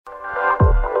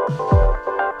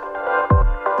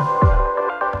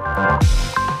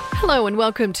Hello and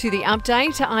welcome to The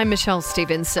Update. I'm Michelle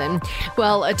Stevenson.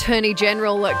 Well, Attorney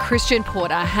General Christian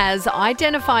Porter has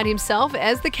identified himself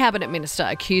as the Cabinet Minister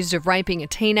accused of raping a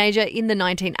teenager in the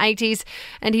 1980s,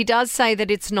 and he does say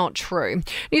that it's not true.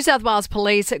 New South Wales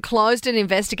Police closed an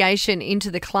investigation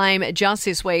into the claim just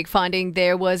this week, finding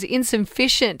there was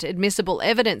insufficient admissible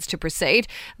evidence to proceed.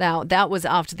 Now, that was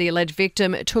after the alleged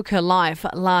victim took her life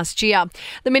last year.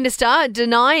 The Minister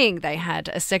denying they had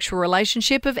a sexual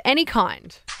relationship of any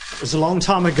kind. It was a long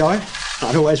time ago.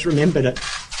 I'd always remembered it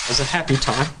as a happy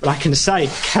time. But I can say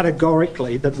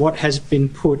categorically that what has been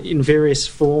put in various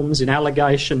forms, in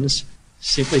allegations,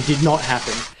 simply did not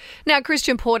happen. Now,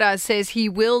 Christian Porter says he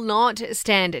will not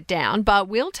stand it down, but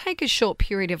will take a short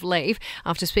period of leave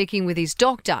after speaking with his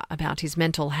doctor about his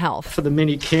mental health. For the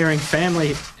many caring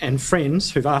family and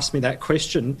friends who've asked me that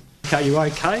question, are you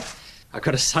okay? I've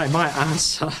got to say my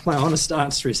honest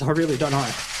answer is I really don't know.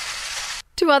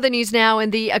 To other news now,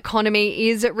 and the economy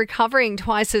is recovering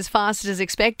twice as fast as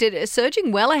expected,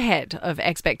 surging well ahead of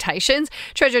expectations.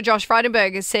 Treasurer Josh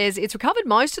Frydenberg says it's recovered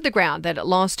most of the ground that it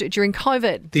lost during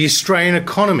COVID. The Australian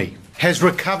economy has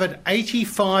recovered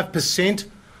 85%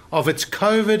 of its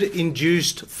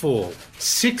COVID-induced fall.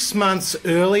 6 months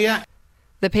earlier.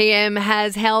 The PM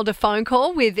has held a phone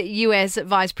call with US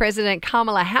Vice President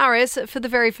Kamala Harris for the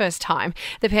very first time.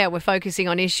 The pair were focusing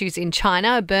on issues in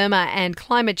China, Burma and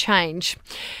climate change.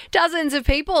 Dozens of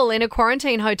people in a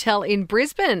quarantine hotel in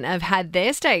Brisbane have had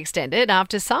their stay extended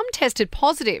after some tested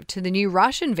positive to the new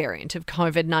Russian variant of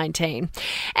COVID-19.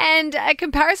 And a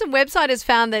comparison website has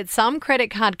found that some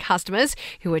credit card customers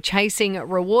who are chasing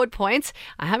reward points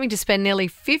are having to spend nearly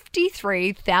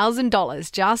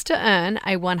 $53,000 just to earn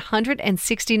a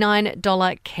 $169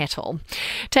 kettle.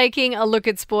 Taking a look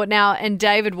at sport now, and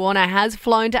David Warner has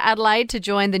flown to Adelaide to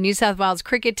join the New South Wales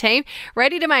cricket team,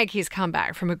 ready to make his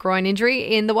comeback from a groin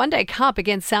injury in the One Day Cup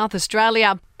against South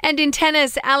Australia. And in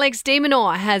tennis, Alex de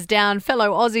Minaur has down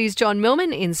fellow Aussies John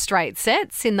Millman in straight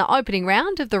sets in the opening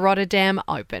round of the Rotterdam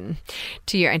Open.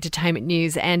 To your entertainment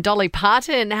news, and Dolly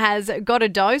Parton has got a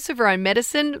dose of her own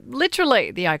medicine.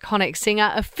 Literally, the iconic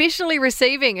singer officially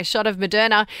receiving a shot of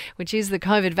Moderna, which is the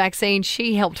COVID vaccine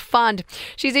she helped fund.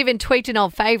 She's even tweaked an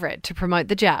old favourite to promote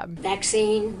the jab.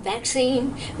 Vaccine,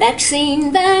 vaccine,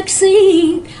 vaccine,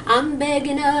 vaccine. I'm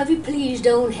begging of you, please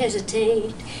don't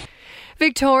hesitate.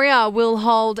 Victoria will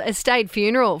hold a state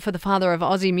funeral for the father of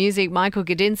Aussie music, Michael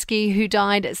Gudinski, who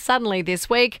died suddenly this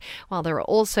week, while there are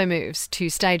also moves to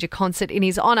stage a concert in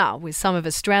his honour with some of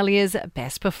Australia's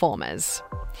best performers.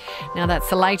 Now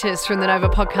that's the latest from the Nova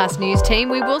Podcast News team.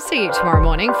 We will see you tomorrow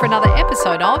morning for another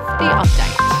episode of The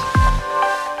Update.